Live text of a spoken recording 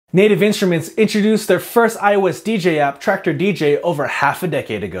Native Instruments introduced their first iOS DJ app, Traktor DJ, over half a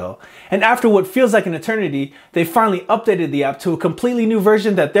decade ago. And after what feels like an eternity, they finally updated the app to a completely new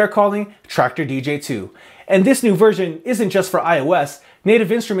version that they're calling Traktor DJ 2. And this new version isn't just for iOS. Native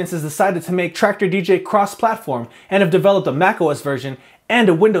Instruments has decided to make Traktor DJ cross-platform and have developed a macOS version and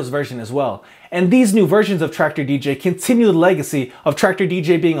a Windows version as well. And these new versions of Traktor DJ continue the legacy of Traktor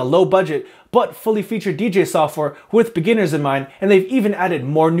DJ being a low-budget but fully featured DJ software with beginners in mind, and they've even added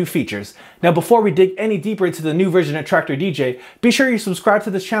more new features. Now before we dig any deeper into the new version of Traktor DJ, be sure you subscribe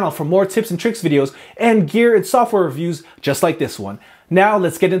to this channel for more tips and tricks videos and gear and software reviews just like this one. Now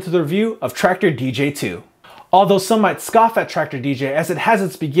let's get into the review of Traktor DJ 2. Although some might scoff at Traktor DJ as it has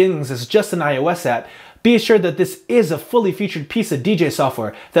its beginnings as just an iOS app, be assured that this is a fully featured piece of DJ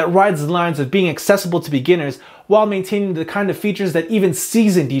software that rides the lines of being accessible to beginners while maintaining the kind of features that even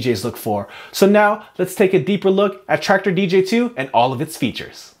seasoned DJs look for. So now let's take a deeper look at Traktor DJ 2 and all of its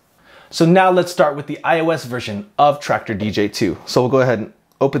features. So now let's start with the iOS version of Traktor DJ 2. So we'll go ahead and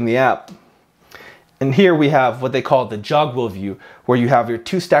open the app. And here we have what they call the jog wheel view, where you have your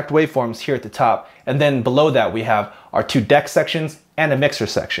two stacked waveforms here at the top. And then below that we have our two deck sections and a mixer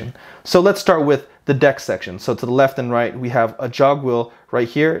section. So let's start with the deck section. So to the left and right, we have a jog wheel right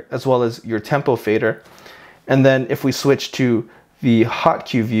here, as well as your tempo fader. And then if we switch to the hot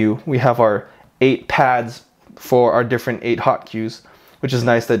cue view, we have our 8 pads for our different 8 hot cues, which is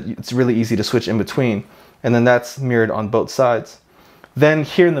nice that it's really easy to switch in between. And then that's mirrored on both sides. Then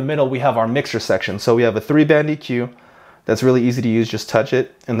here in the middle, we have our mixer section. So we have a 3-band EQ that's really easy to use, just touch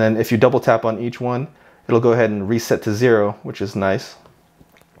it. And then if you double tap on each one, it'll go ahead and reset to 0, which is nice.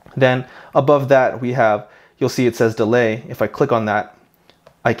 Then above that we have, you'll see it says delay. If I click on that,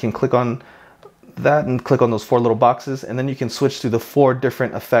 I can click on that and click on those 4 little boxes, and then you can switch to the 4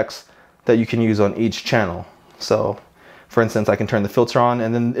 different effects that you can use on each channel. So for instance, I can turn the filter on,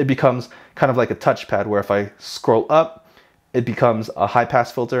 and then it becomes kind of like a touchpad where if I scroll up, it becomes a high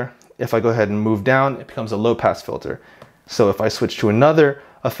pass filter. If I go ahead and move down, it becomes a low pass filter. So if I switch to another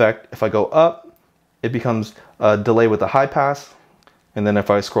effect, if I go up, it becomes a delay with a high pass. And then if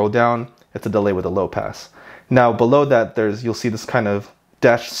I scroll down, it's a delay with a low pass. Now below that, you'll see this kind of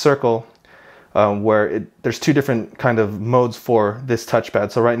dashed circle where there's 2 different kind of modes for this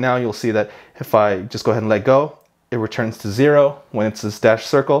touchpad. So right now you'll see that if I just go ahead and let go, it returns to 0 when it's this dashed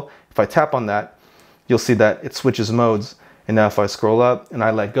circle. If I tap on that, you'll see that it switches modes. And now if I scroll up and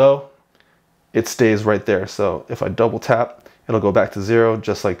I let go, it stays right there. So if I double tap, it'll go back to 0,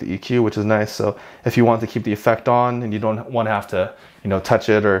 just like the EQ, which is nice. So if you want to keep the effect on and you don't want to have to, touch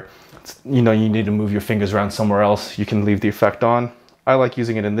it, or, you need to move your fingers around somewhere else, you can leave the effect on. I like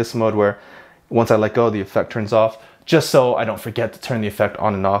using it in this mode where once I let go, the effect turns off, just so I don't forget to turn the effect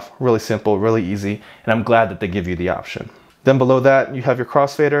on and off. Really simple, really easy, and I'm glad that they give you the option. Then below that, you have your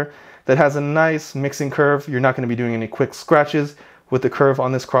crossfader that has a nice mixing curve. You're not going to be doing any quick scratches with the curve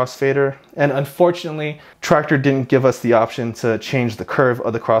on this crossfader. And unfortunately, Traktor didn't give us the option to change the curve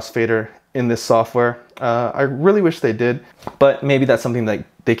of the crossfader in this software. I really wish they did, but maybe that's something that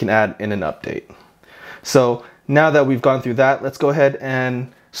they can add in an update. So now that we've gone through that, let's go ahead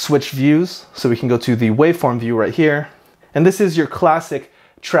and switch views. So we can go to the waveform view right here. And this is your classic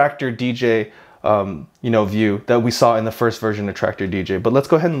Traktor DJ view that we saw in the first version of Traktor DJ. But let's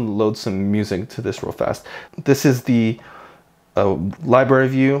go ahead and load some music to this real fast. This is the library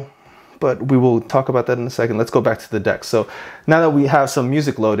view, but we will talk about that in a second. Let's go back to the deck. So now that we have some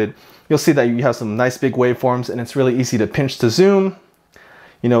music loaded, you'll see that you have some nice big waveforms, and it's really easy to pinch to zoom.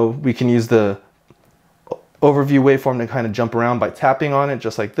 We can use the overview waveform to kind of jump around by tapping on it,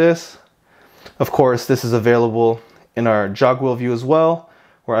 just like this. Of course, this is available in our jog wheel view as well,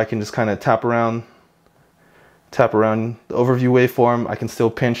 where I can just kind of tap around the overview waveform. I can still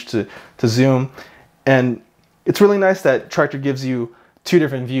pinch to zoom. And it's really nice that Traktor gives you 2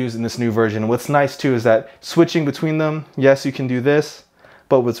 different views in this new version. What's nice too is that switching between them, yes, you can do this,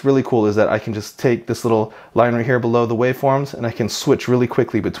 but what's really cool is that I can just take this little line right here below the waveforms and I can switch really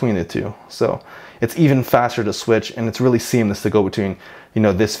quickly between the 2. So it's even faster to switch, and it's really seamless to go between,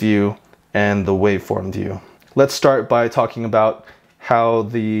 this view and the waveform view. Let's start by talking about how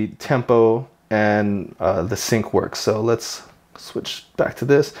the tempo and the sync works. So let's switch back to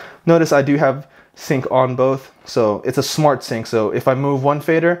this. Notice I do have sync on both, so it's a smart sync. So if I move one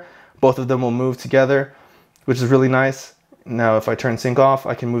fader, both of them will move together, which is really nice. Now if I turn sync off,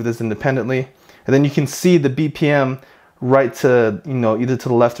 I can move this independently, and then you can see the BPM right to, either to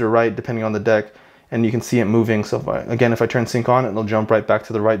the left or right depending on the deck, and you can see it moving. So if I turn sync on, it'll jump right back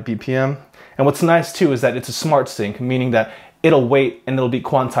to the right BPM. And what's nice too is that it's a smart sync, meaning that it'll wait and it'll be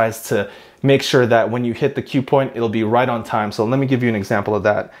quantized to make sure that when you hit the cue point, it'll be right on time. So let me give you an example of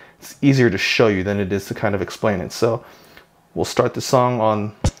that. It's easier to show you than it is to kind of explain it. So we'll start the song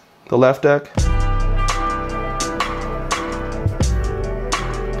on the left deck.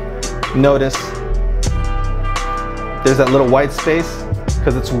 Notice there's that little white space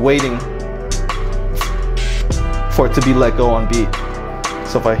because it's waiting for it to be let go on beat.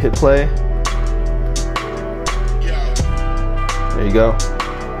 So if I hit play, there you go.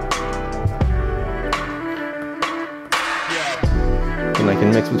 And I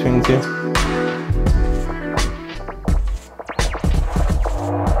can mix between the two.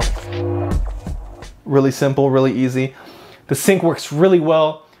 Really simple, really easy. The sync works really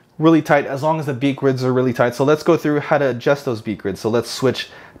well, really tight, as long as the beat grids are really tight. So let's go through how to adjust those beat grids. So let's switch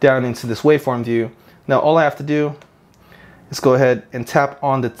down into this waveform view. Now all I have to do is go ahead and tap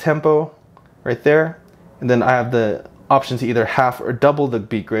on the tempo right there. And then I have the option to either half or double the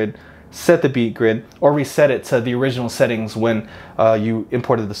beat grid, set the beat grid, or reset it to the original settings when you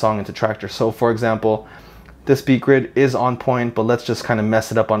imported the song into Traktor. So for example, this beat grid is on point, but let's just kind of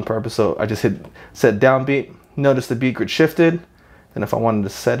mess it up on purpose. So I just hit set downbeat. Notice the beat grid shifted. Then if I wanted to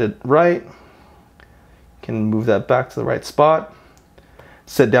set it right, can move that back to the right spot.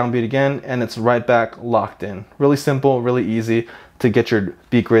 Set downbeat again, and it's right back locked in. Really simple, really easy to get your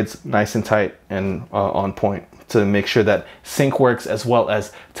beat grids nice and tight and on point to make sure that sync works, as well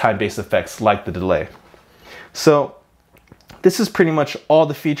as time-based effects like the delay. So this is pretty much all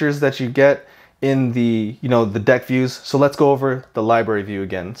the features that you get in the the deck views. So let's go over the library view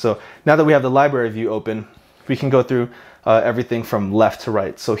again. So now that we have the library view open, we can go through everything from left to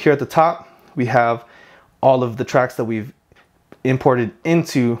right. So here at the top, we have all of the tracks that we've imported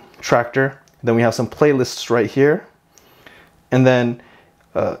into Traktor. Then we have some playlists right here. And then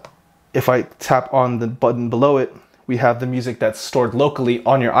if I tap on the button below it, we have the music that's stored locally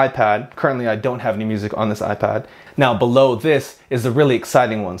on your iPad. Currently, I don't have any music on this iPad. Now below this is the really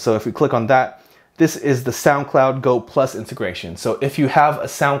exciting one. So if we click on that, this is the SoundCloud Go Plus integration. So if you have a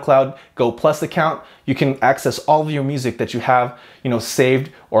SoundCloud Go Plus account, you can access all of your music that you have,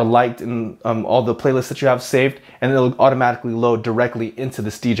 saved or liked in all the playlists that you have saved, and it'll automatically load directly into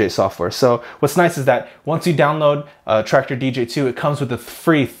this DJ software. So what's nice is that once you download Traktor DJ 2, it comes with a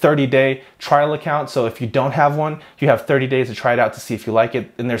free 30-day trial account. So if you don't have one, you have 30 days to try it out to see if you like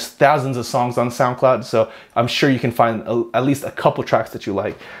it. And there's thousands of songs on SoundCloud, so I'm sure you can find at least a couple tracks that you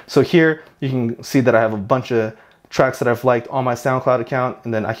like. So here you can see that I have a bunch of tracks that I've liked on my SoundCloud account,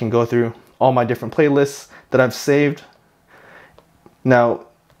 and then I can go through all my different playlists that I've saved. Now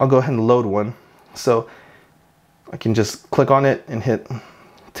I'll go ahead and load one. So I can just click on it and hit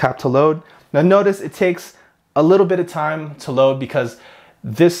tap to load. Now notice it takes a little bit of time to load because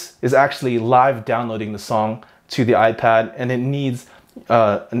this is actually live downloading the song to the iPad, and it needs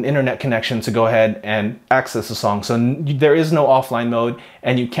an internet connection to go ahead and access the song. So there is no offline mode,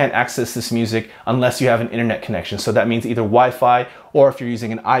 and you can't access this music unless you have an internet connection. So that means either Wi-Fi, or if you're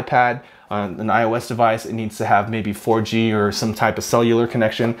using an iPad, an iOS device, it needs to have maybe 4G or some type of cellular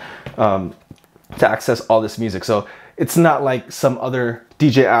connection to access all this music. So it's not like some other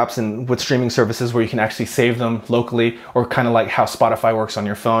DJ apps and with streaming services where you can actually save them locally, or kind of like how Spotify works on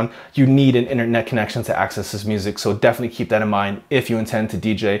your phone. You need an internet connection to access this music. So definitely keep that in mind if you intend to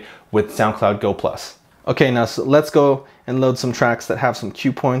DJ with SoundCloud Go Plus. Okay, now so let's go and load some tracks that have some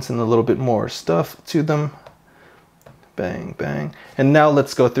cue points and a little bit more stuff to them. Bang, bang. And now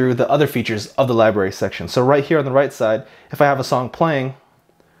let's go through the other features of the library section. So right here on the right side, if I have a song playing,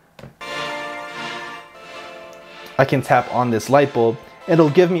 I can tap on this light bulb.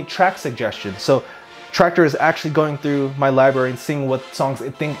 It'll give me track suggestions. So Traktor is actually going through my library and seeing what songs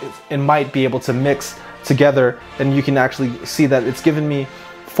it thinks it might be able to mix together. And you can actually see that it's given me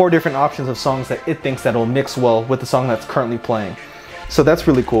 4 different options of songs that it thinks that will mix well with the song that's currently playing. So that's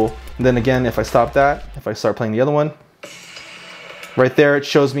really cool. And then again, if I stop that, if I start playing the other one, right there, it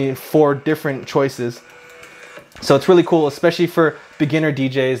shows me 4 different choices. So it's really cool, especially for beginner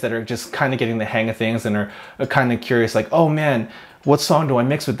DJs that are just kind of getting the hang of things and are kind of curious, like, oh man, what song do I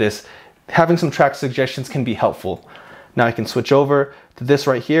mix with this? Having some track suggestions can be helpful. Now I can switch over to this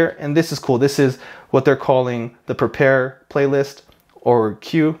right here, and this is cool. This is what they're calling the prepare playlist or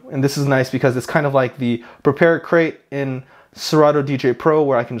queue, and this is nice because it's kind of like the prepare crate in Serato DJ Pro,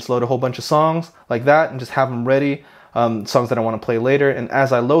 where I can just load a whole bunch of songs like that and just have them ready, songs that I want to play later, and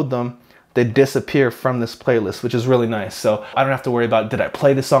as I load them, they disappear from this playlist, which is really nice. So I don't have to worry about, did I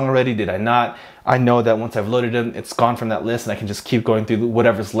play the song already? Did I not? I know that once I've loaded them, it's gone from that list, and I can just keep going through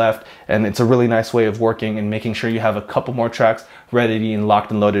whatever's left. And it's a really nice way of working and making sure you have a couple more tracks ready and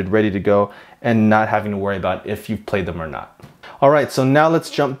locked and loaded, ready to go, and not having to worry about if you've played them or not. All right, so now let's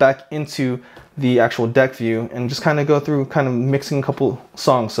jump back into the actual deck view and just kind of go through kind of mixing a couple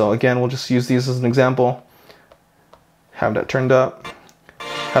songs. So again, we'll just use these as an example. Have that turned up,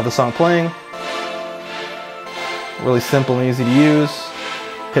 have the song playing. Really simple and easy to use.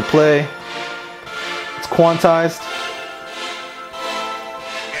 Hit play. It's quantized.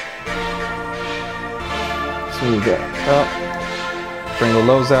 Smooth that up. Bring the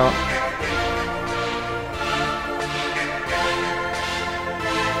lows out.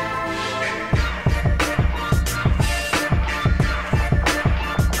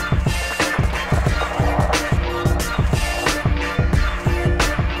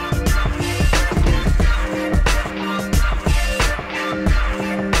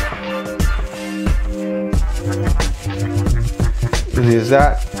 Really is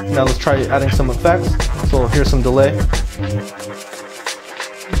that. Now let's try adding some effects. So here's some delay.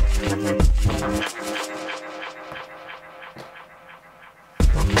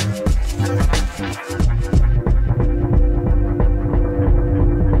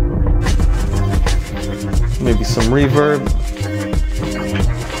 Maybe some reverb.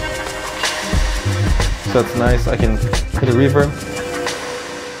 So that's nice. I can hit a reverb.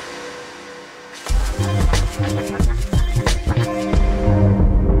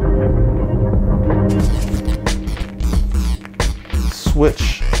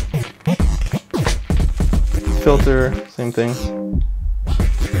 Switch, filter, same thing.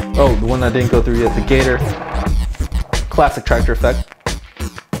 Oh, the one that didn't go through yet, the gator, classic Traktor effect.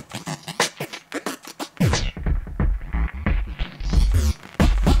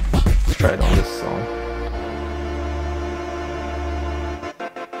 Let's try it on this song.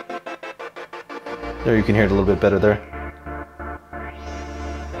 There, you can hear it a little bit better there.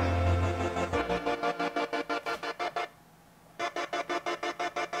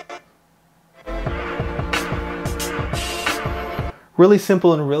 Really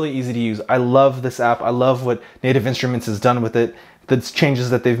simple and really easy to use. I love this app. I love what Native Instruments has done with it. The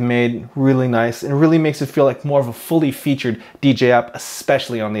changes that they've made, really nice, and really makes it feel like more of a fully featured DJ app,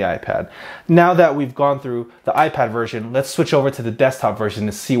 especially on the iPad. Now that we've gone through the iPad version, let's switch over to the desktop version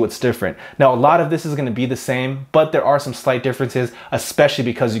to see what's different. Now, a lot of this is going to be the same, but there are some slight differences, especially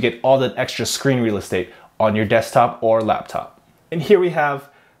because you get all that extra screen real estate on your desktop or laptop. And here we have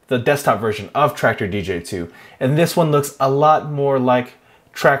the desktop version of Traktor DJ 2. And this one looks a lot more like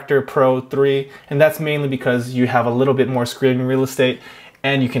Traktor Pro 3, and that's mainly because you have a little bit more screen real estate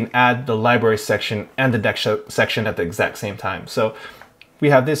and you can add the library section and the deck section at the exact same time. So we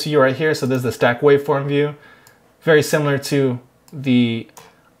have this view right here. So this is the stack waveform view. Very similar to the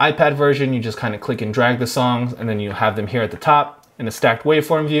iPad version. You just kind of click and drag the songs and then you have them here at the top in the stacked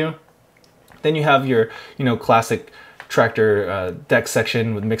waveform view. Then you have your, classic Traktor deck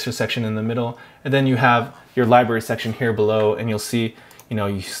section with mixer section in the middle, and then you have your library section here below, and you'll see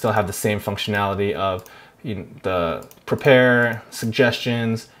you still have the same functionality of the prepare,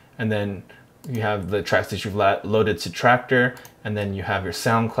 suggestions, and then you have the tracks that you've loaded to Traktor, and then you have your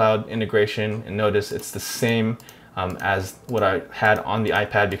SoundCloud integration, and notice it's the same as what I had on the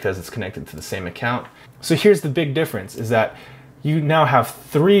iPad because it's connected to the same account. So here's the big difference, is that you now have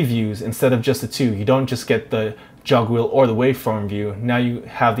 3 views instead of just the 2. You don't just get the jog wheel or the waveform view. Now you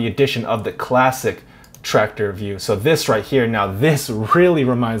have the addition of the classic Traktor view. So this right here, now this really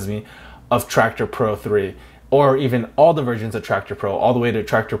reminds me of Traktor Pro 3, or even all the versions of Traktor Pro, all the way to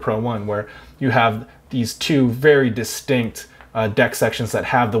Traktor Pro 1, where you have these 2 very distinct deck sections that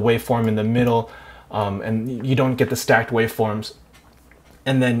have the waveform in the middle, and you don't get the stacked waveforms,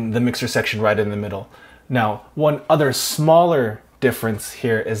 and then the mixer section right in the middle. Now, one other smaller difference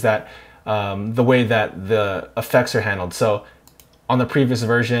here is that the way that the effects are handled. So on the previous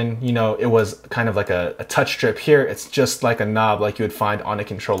version, it was kind of like a touch strip. Here, it's just like a knob like you would find on a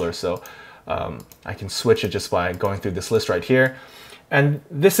controller. So I can switch it just by going through this list right here. And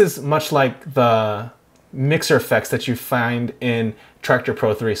this is much like the mixer effects that you find in Traktor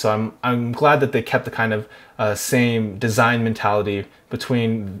Pro 3. So I'm glad that they kept the kind of same design mentality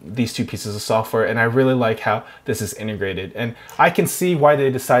between these 2 pieces of software, and I really like how this is integrated. And I can see why they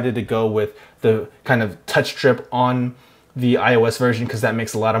decided to go with the kind of touch strip on the iOS version, because that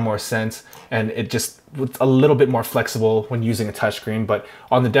makes a lot of more sense, and it just was a little bit more flexible when using a touchscreen. But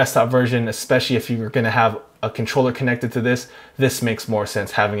on the desktop version, especially if you're going to have a controller connected to this makes more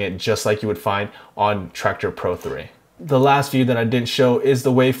sense having it just like you would find on Traktor Pro 3. The last view that I didn't show is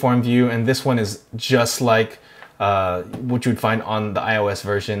the waveform view, and this one is just like what you would find on the iOS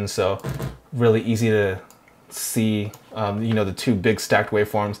version. So really easy to see, the 2 big stacked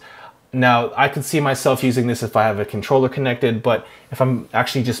waveforms. Now, I could see myself using this if I have a controller connected, but if I'm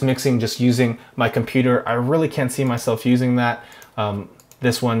actually just mixing, just using my computer, I really can't see myself using that.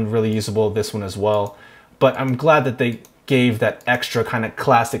 This one really usable, this one as well. But I'm glad that they gave that extra kind of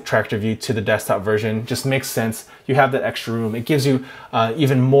classic Traktor view to the desktop version. Just makes sense. You have that extra room. It gives you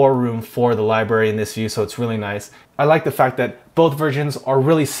even more room for the library in this view, so it's really nice. I like the fact that both versions are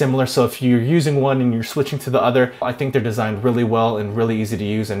really similar, so if you're using one and you're switching to the other, I think they're designed really well and really easy to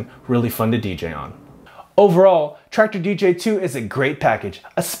use and really fun to DJ on. Overall, Traktor DJ 2 is a great package,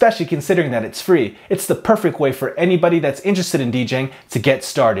 especially considering that it's free. It's the perfect way for anybody that's interested in DJing to get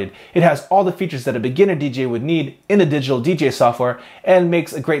started. It has all the features that a beginner DJ would need in a digital DJ software and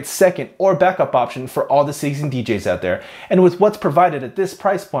makes a great second or backup option for all the seasoned DJs out there. And with what's provided at this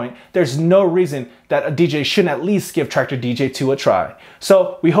price point, there's no reason that a DJ shouldn't at least give Traktor DJ 2 a try.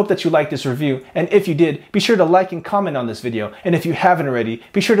 So we hope that you liked this review, and if you did, be sure to like and comment on this video. And if you haven't already,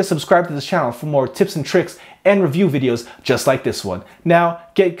 be sure to subscribe to this channel for more tips and tricks and review videos just like this one. Now,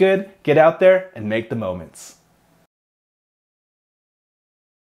 get good, get out there, and make the moments.